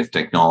understanding of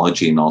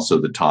technology and also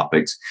the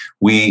topics,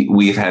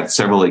 we've had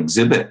several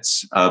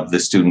exhibits of the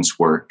students'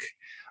 work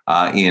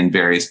in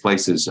various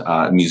places,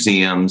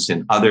 museums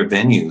and other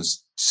venues,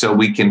 so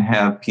we can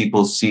have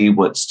people see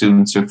what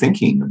students are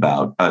thinking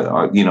about,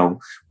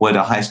 what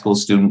a high school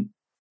student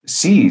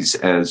sees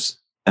as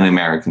an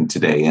American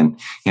today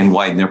and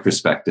widen their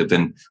perspective.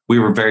 And we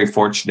were very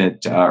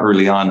fortunate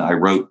early on. I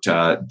wrote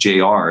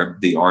JR,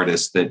 the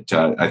artist that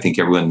I think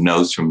everyone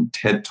knows from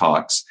TED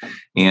Talks,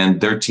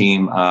 and their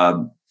team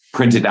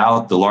printed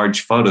out the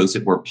large photos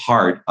that were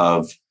part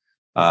of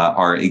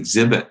our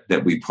exhibit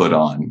that we put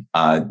on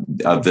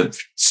of the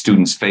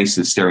students'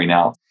 faces staring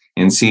out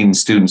and seeing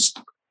students'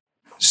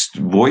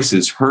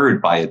 voices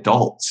heard by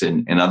adults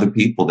and other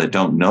people that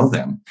don't know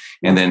them.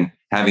 And then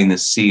having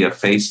this sea of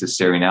faces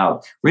staring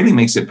out really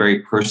makes it very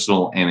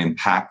personal and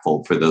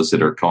impactful for those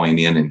that are going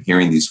in and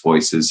hearing these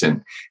voices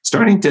and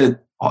starting to,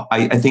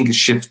 I think,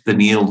 shift the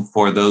needle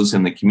for those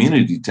in the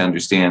community to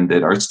understand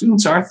that our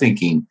students are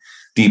thinking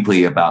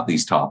deeply about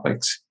these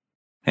topics.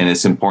 And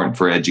it's important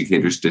for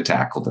educators to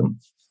tackle them.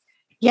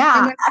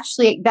 Yeah,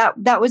 actually,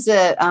 that was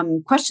a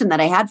question that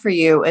I had for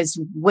you,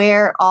 is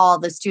where all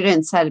the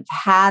students have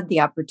had the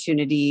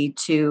opportunity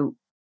to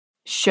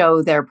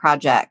show their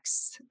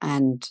projects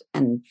and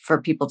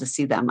for people to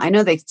see them. I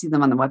know they see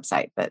them on the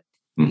website, but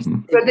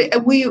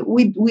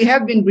we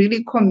have been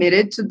really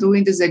committed to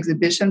doing these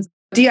exhibitions.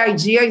 The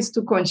idea is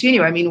to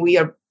continue. I mean,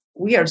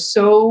 we are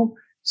so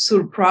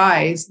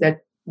surprised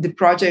that the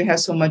project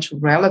has so much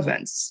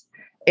relevance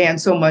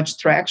and so much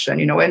traction,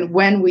 and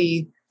when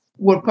we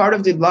were part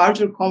of the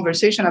larger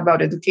conversation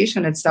about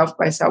education at South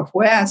by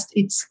Southwest,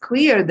 it's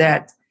clear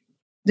that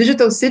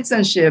digital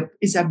citizenship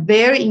is a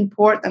very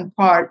important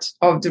part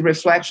of the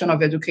reflection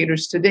of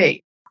educators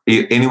today.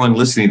 Anyone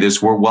listening to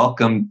this, you're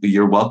welcome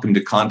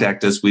to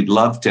contact us. We'd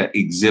love to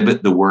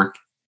exhibit the work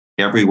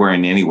everywhere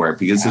and anywhere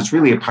because it's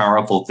really a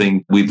powerful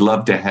thing. We'd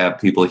love to have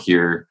people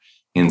hear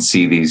and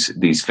see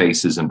these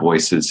faces and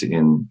voices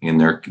in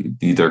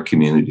their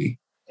community.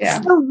 Yeah.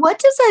 So what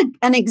does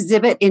an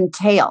exhibit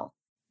entail?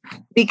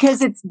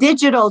 Because it's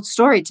digital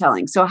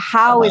storytelling. So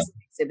how is it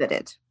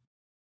exhibited?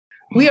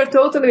 We are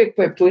totally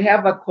equipped. We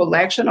have a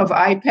collection of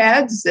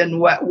iPads and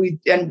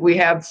we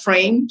have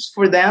frames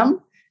for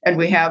them and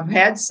we have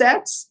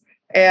headsets.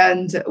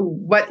 And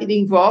what it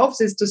involves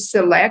is to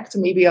select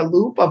maybe a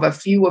loop of a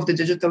few of the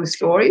digital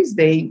stories.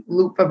 They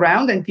loop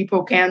around and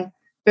people can,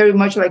 very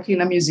much like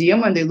in a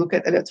museum when they look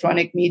at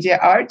electronic media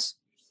art,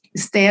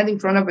 stand in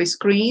front of a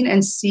screen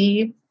and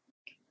see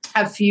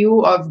a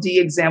few of the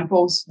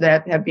examples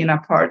that have been a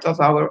part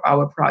of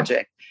our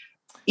project.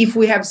 If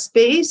we have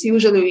space,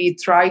 usually we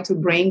try to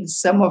bring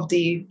some of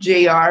the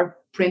JR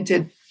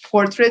printed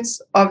portraits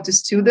of the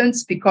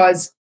students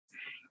because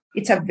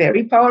it's a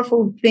very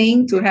powerful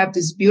thing to have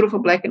these beautiful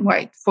black and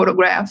white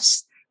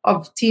photographs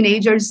of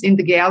teenagers in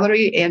the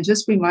gallery and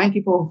just remind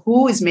people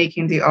who is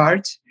making the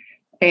art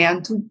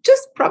and to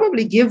just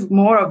probably give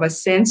more of a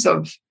sense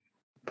of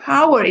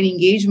power and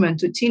engagement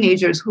to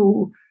teenagers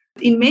who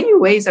in many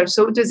ways are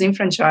so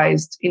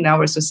disenfranchised in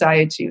our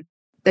society.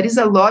 There is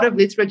a lot of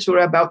literature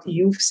about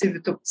youth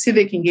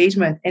civic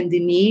engagement and the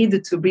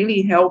need to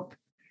really help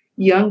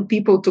young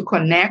people to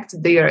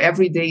connect their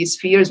everyday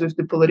spheres with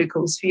the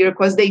political sphere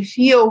because they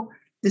feel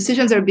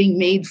decisions are being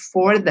made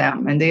for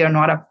them and they are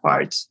not a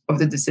part of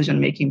the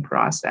decision-making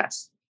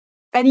process.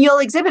 And you'll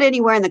exhibit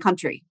anywhere in the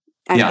country.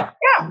 Yeah,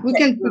 we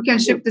can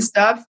ship the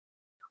stuff.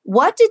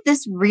 What did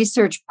this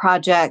research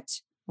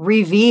project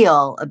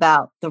reveal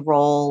about the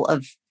role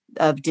of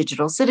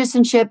digital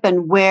citizenship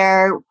and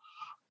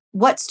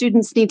what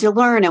students need to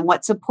learn and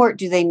what support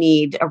do they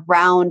need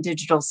around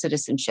digital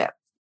citizenship?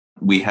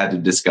 We had a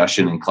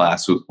discussion in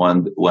class with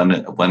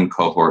one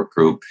cohort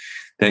group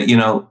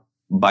that,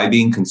 by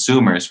being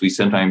consumers, we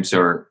sometimes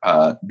are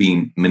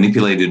being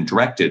manipulated and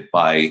directed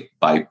by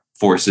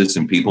forces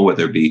and people,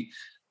 whether it be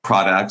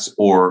products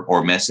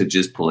or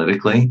messages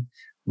politically.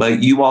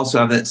 But you also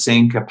have that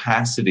same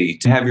capacity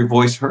to have your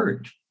voice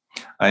heard.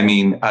 I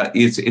mean,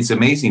 it's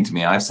amazing to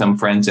me. I have some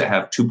friends that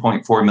have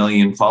 2.4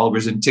 million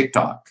followers in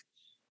TikTok.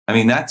 I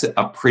mean, that's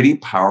a pretty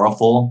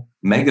powerful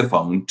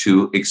megaphone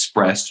to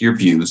express your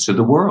views to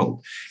the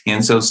world.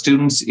 And so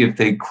students, if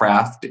they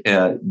craft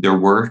their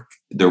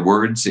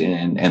words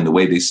and the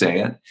way they say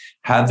it,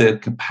 have the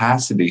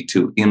capacity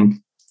to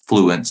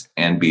influence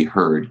and be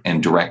heard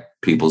and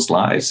direct people's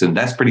lives. And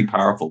that's pretty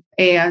powerful.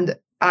 And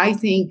I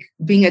think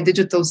being a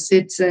digital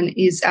citizen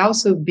is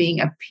also being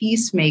a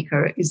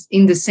peacemaker, is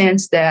in the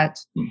sense that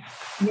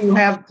you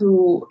have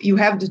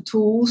the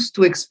tools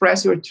to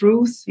express your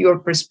truth, your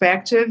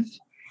perspective.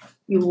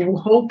 You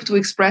hope to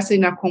express it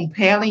in a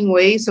compelling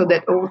way so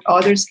that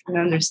others can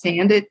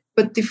understand it.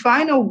 But the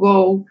final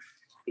goal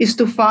is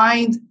to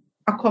find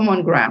a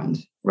common ground,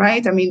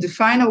 right? I mean, the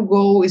final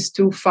goal is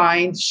to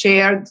find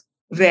shared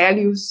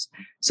values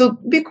so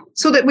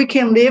that we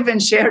can live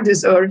and share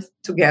this earth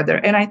together.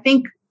 And I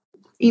think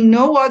in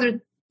no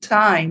other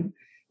time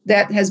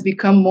that has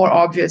become more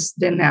obvious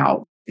than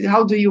now.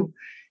 How do you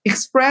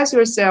express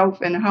yourself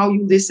and how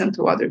you listen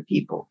to other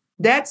people?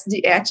 That's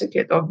the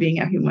etiquette of being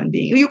a human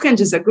being. You can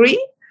disagree,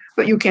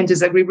 but you can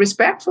disagree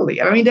respectfully.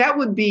 I mean, that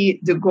would be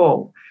the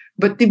goal.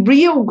 But the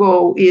real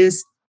goal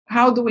is,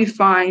 how do we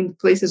find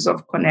places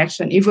of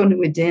connection even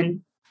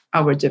within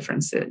our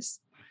differences?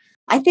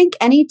 I think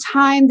any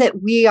time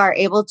that we are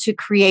able to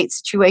create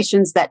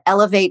situations that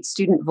elevate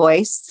student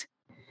voice,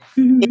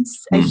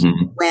 it's a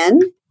huge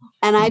win.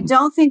 And I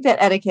don't think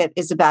that etiquette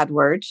is a bad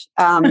word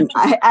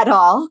at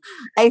all.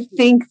 I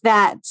think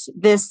that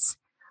this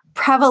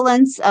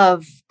prevalence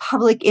of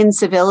public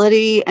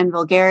incivility and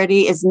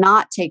vulgarity is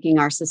not taking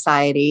our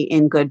society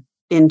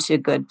into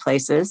good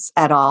places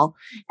at all.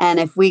 And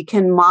if we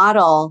can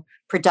model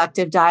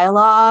productive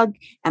dialogue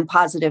and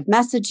positive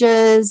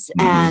messages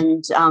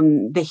and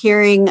the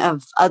hearing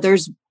of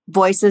others'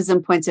 voices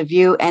and points of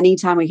view,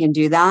 anytime we can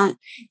do that,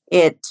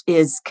 it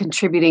is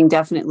contributing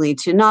definitely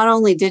to not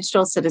only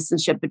digital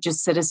citizenship, but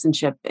just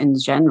citizenship in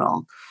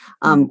general,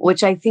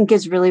 which I think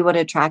is really what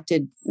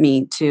attracted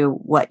me to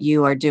what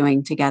you are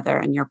doing together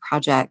in your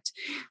project.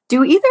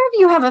 Do either of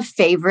you have a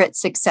favorite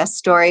success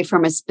story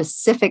from a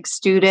specific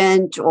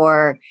student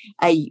or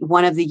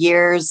one of the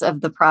years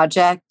of the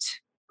project?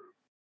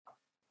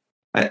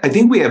 I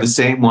think we have the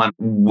same one.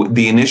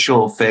 The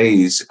initial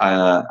phase,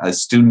 a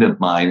student of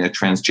mine, a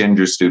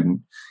transgender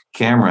student,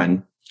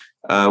 Cameron,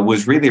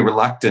 was really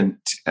reluctant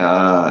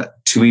to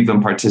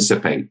even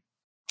participate.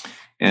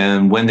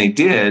 And when they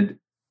did,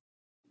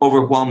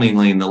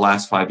 overwhelmingly in the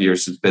last 5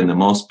 years has been the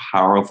most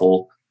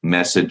powerful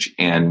message,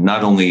 and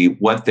not only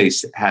what they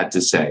had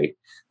to say,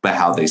 but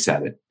how they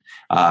said it.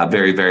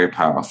 Very, very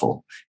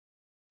powerful.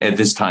 At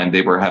this time,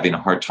 they were having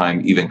a hard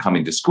time even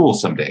coming to school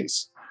some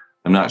days.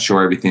 I'm not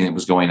sure everything that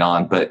was going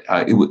on, but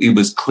it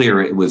was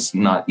clear it was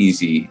not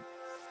easy.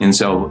 And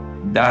so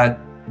that,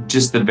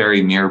 just the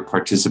very mere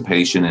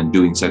participation and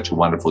doing such a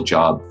wonderful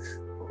job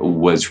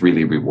was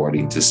really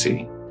rewarding to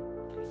see.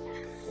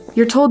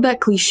 You're told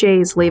that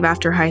cliches leave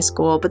after high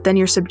school, but then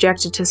you're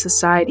subjected to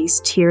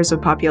society's tiers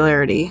of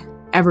popularity.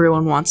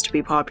 Everyone wants to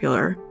be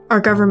popular. Our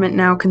government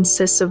now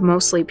consists of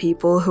mostly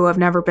people who have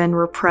never been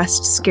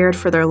repressed, scared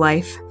for their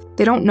life.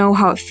 They don't know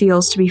how it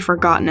feels to be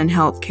forgotten in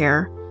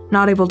healthcare,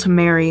 not able to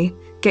marry,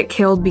 get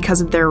killed because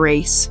of their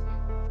race.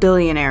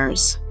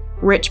 Billionaires,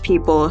 rich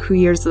people who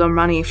use their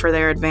money for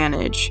their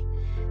advantage.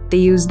 They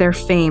use their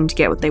fame to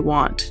get what they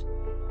want.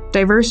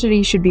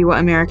 Diversity should be what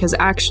America's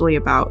actually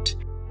about.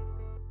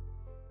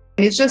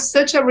 It's just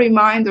such a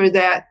reminder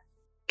that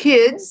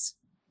kids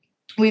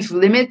with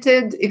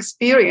limited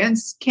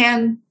experience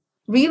can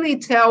really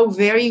tell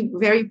very,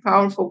 very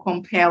powerful,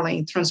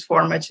 compelling,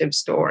 transformative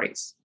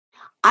stories.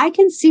 I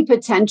can see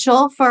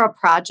potential for a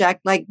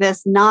project like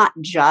this, not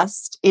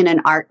just in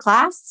an art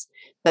class,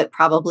 but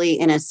probably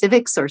in a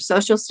civics or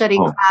social study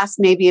class,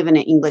 maybe even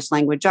an English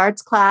language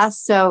arts class.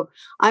 So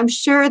I'm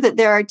sure that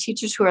there are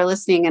teachers who are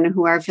listening and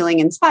who are feeling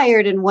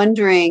inspired and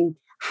wondering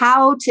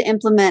how to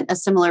implement a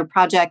similar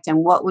project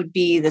and what would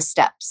be the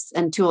steps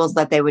and tools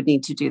that they would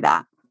need to do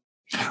that.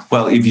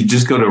 Well, if you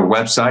just go to our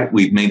website,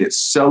 we've made it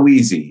so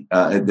easy.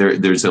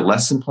 There's a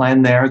lesson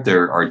plan there.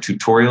 There are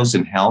tutorials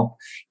and help.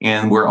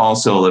 And we're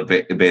also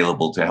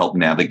available to help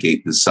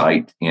navigate the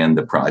site and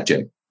the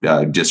project.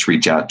 Just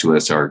reach out to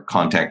us. Our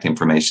contact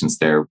information's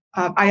there.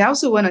 I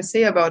also want to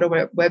say about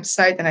our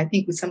website, and I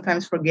think we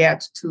sometimes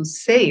forget to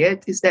say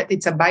it, is that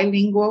it's a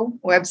bilingual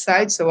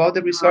website. So all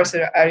the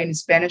resources are in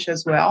Spanish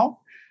as well.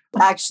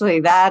 Actually,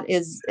 that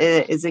is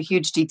a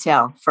huge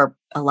detail for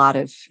a lot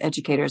of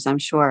educators, I'm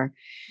sure.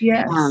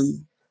 Yes.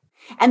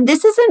 And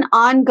this is an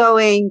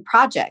ongoing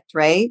project,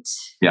 right?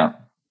 Yeah.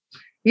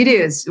 It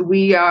is.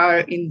 We are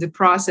in the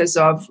process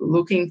of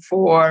looking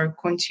for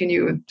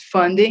continued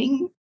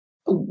funding.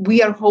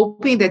 We are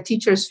hoping that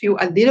teachers feel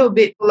a little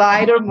bit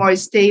lighter, more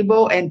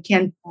stable, and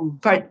can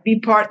be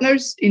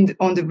partners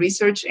on the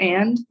research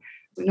end.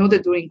 We know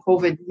that during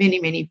COVID,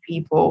 many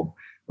people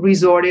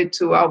resorted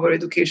to our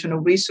educational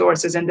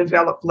resources and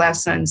developed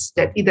lessons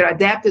that either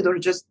adapted or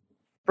just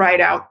right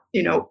out,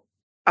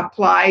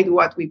 applied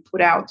what we put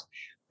out.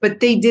 but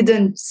they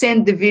didn't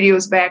send the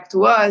videos back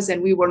to us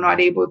and we were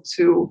not able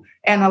to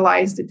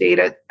analyze the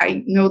data.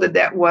 I know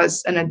that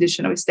was an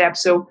additional step.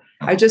 So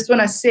I just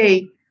want to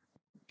say,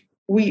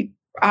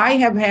 I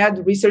have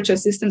had research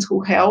assistants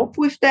who help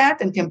with that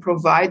and can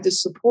provide the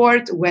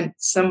support. When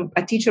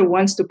a teacher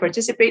wants to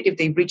participate, if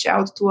they reach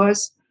out to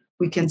us,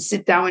 we can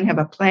sit down and have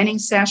a planning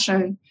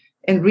session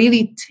and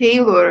really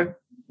tailor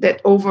that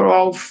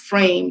overall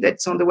frame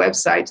that's on the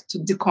website to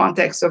the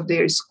context of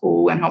their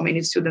school and how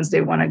many students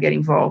they want to get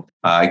involved.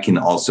 I can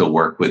also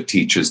work with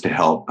teachers to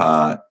help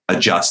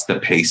adjust the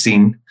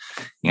pacing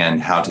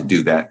and how to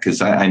do that. Because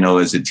I know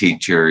as a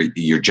teacher,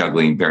 you're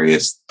juggling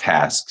various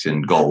tasks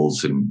and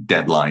goals and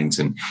deadlines.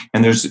 And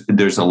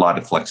there's a lot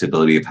of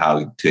flexibility of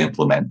how to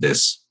implement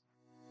this.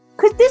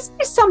 Could this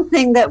be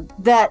something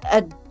that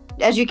an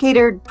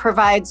educator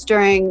provides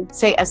during,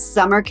 say, a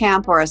summer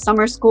camp or a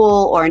summer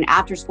school or an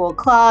after-school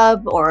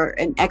club or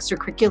an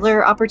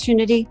extracurricular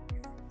opportunity?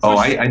 Oh,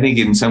 I think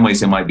in some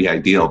ways it might be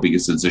ideal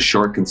because it's a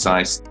short,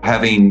 concise.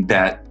 Having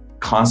that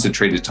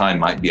concentrated time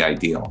might be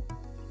ideal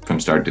from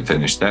start to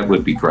finish. That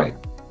would be great.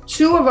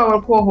 2 of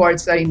our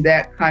cohorts are in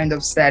that kind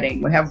of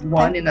setting. We have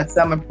one in a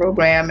summer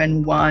program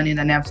and one in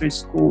an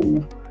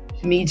after-school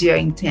media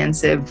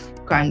intensive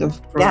kind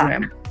of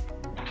program.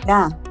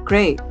 Yeah,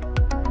 great.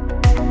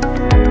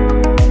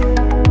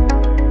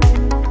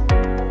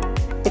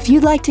 If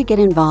you'd like to get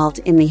involved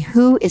in the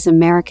Who is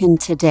American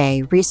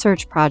Today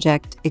research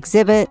project,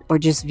 exhibit, or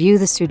just view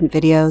the student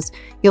videos,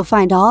 you'll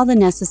find all the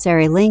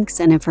necessary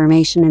links and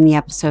information in the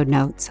episode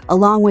notes,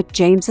 along with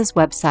James's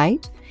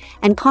website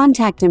and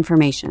contact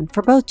information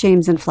for both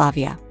James and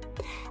Flavia.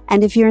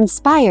 And if you're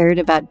inspired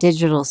about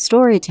digital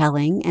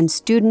storytelling and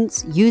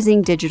students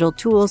using digital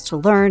tools to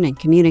learn and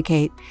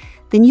communicate,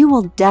 then you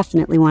will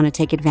definitely want to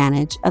take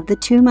advantage of the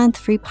 2-month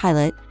free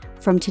pilot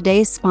from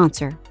today's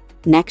sponsor,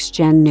 Next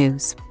Gen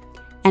News.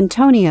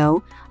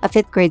 Antonio, a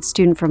 5th grade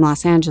student from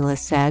Los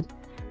Angeles, said,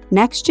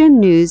 "Next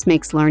Gen News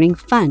makes learning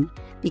fun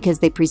because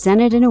they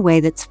present it in a way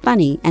that's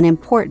funny and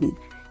important.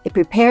 It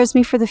prepares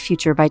me for the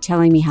future by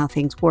telling me how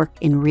things work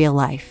in real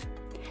life."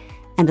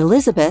 And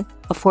Elizabeth,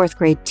 a 4th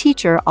grade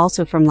teacher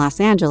also from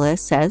Los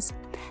Angeles, says,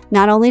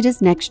 "Not only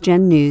does Next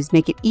Gen News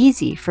make it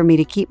easy for me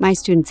to keep my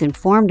students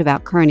informed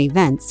about current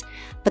events,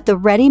 but the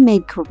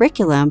ready-made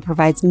curriculum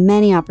provides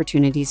many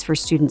opportunities for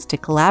students to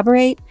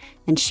collaborate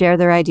and share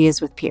their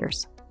ideas with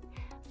peers."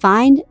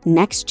 Find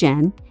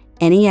NextGen,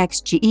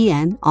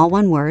 NEXGEN, all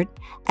one word,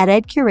 at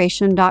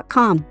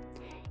edcuration.com.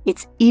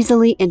 It's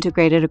easily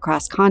integrated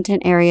across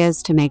content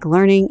areas to make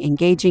learning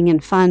engaging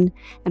and fun,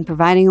 and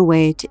providing a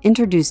way to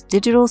introduce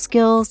digital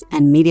skills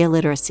and media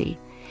literacy.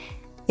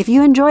 If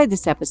you enjoyed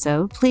this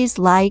episode, please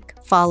like,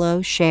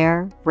 follow,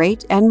 share,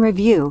 rate, and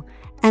review,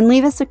 and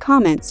leave us a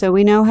comment so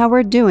we know how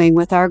we're doing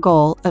with our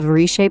goal of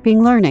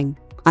reshaping learning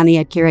on the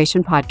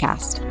EdCuration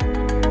podcast.